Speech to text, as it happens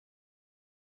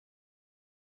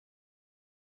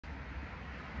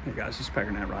Hey guys, it's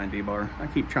Peckernet Ryan D-Bar. I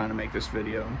keep trying to make this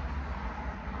video.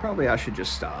 Probably I should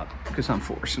just stop because I'm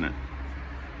forcing it.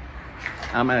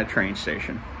 I'm at a train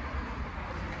station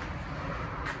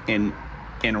in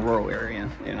a rural area,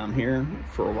 and I'm here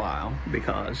for a while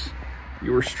because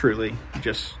yours truly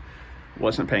just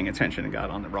wasn't paying attention and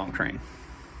got on the wrong train.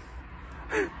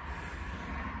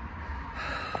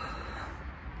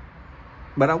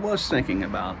 But I was thinking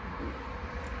about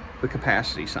the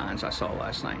capacity signs I saw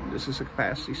last night. This is a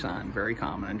capacity sign, very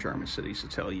common in German cities, to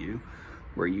tell you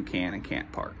where you can and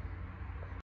can't park.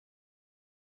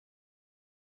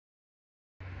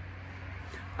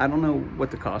 I don't know what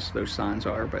the cost of those signs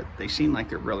are, but they seem like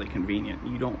they're really convenient.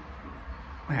 You don't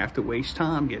have to waste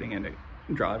time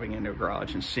driving into a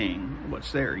garage and seeing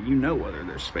what's there. You know whether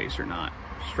there's space or not,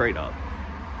 straight up.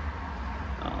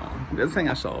 The other thing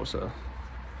I saw was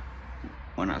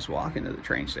when I was walking to the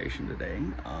train station today,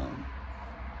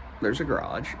 there's a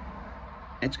garage.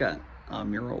 It's got a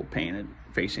mural painted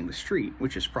facing the street,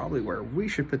 which is probably where we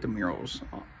should put the murals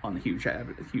on the Hughes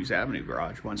Avenue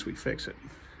garage once we fix it,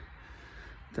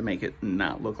 to make it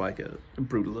not look like a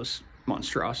brutalist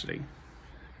monstrosity.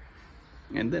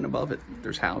 And then above it,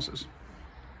 there's houses.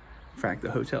 In fact,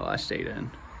 the hotel I stayed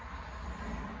in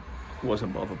was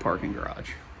above a parking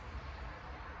garage.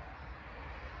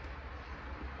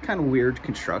 Kind of weird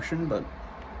construction, but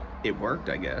it worked,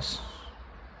 I guess.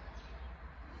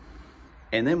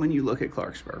 And then when you look at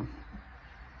Clarksburg,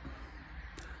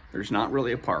 there's not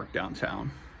really a park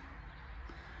downtown.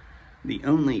 The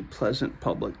only pleasant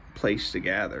public place to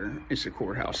gather is the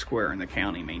courthouse square, and the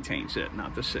county maintains it,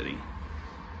 not the city.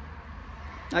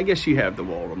 I guess you have the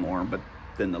Waldomore, but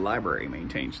then the library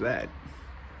maintains that.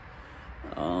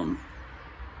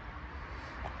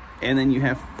 And then you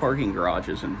have parking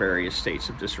garages in various states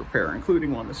of disrepair,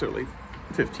 including one that's only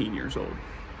 15 years old.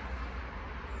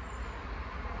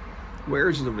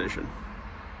 Where's the vision?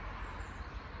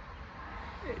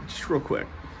 Just real quick.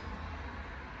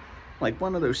 Like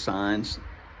one of those signs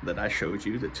that I showed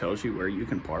you that tells you where you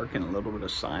can park, and a little bit of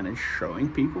signage showing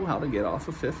people how to get off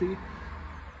of 50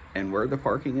 and where the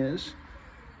parking is,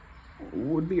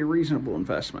 would be a reasonable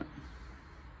investment.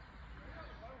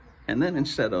 And then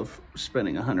instead of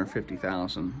spending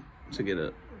 $150,000 to get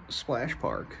a splash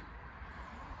park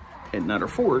at Nutter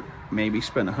Fort, maybe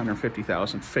spend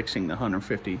 $150,000 fixing the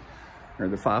 150 or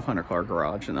the 500 car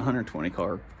garage and the 120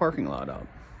 car parking lot up.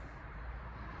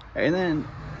 And then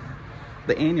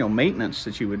the annual maintenance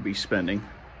that you would be spending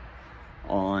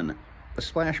on the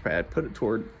splash pad, put it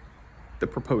toward the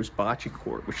proposed bocce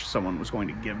court, which someone was going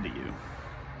to give to you.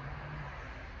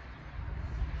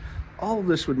 All of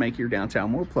this would make your downtown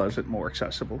more pleasant, more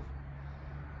accessible.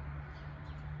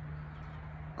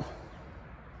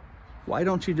 Why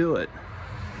don't you do it?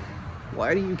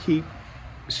 Why do you keep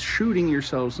shooting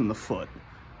yourselves in the foot?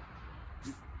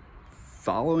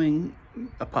 Following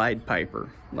a Pied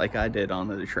Piper, like I did on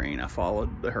the train. I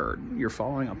followed the herd. You're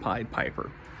following a Pied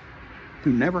Piper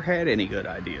who never had any good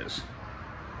ideas.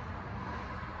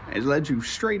 It led you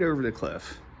straight over the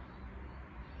cliff.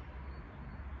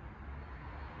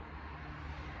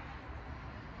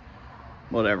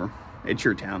 Whatever. It's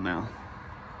your town now.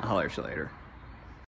 I'll holler at you later.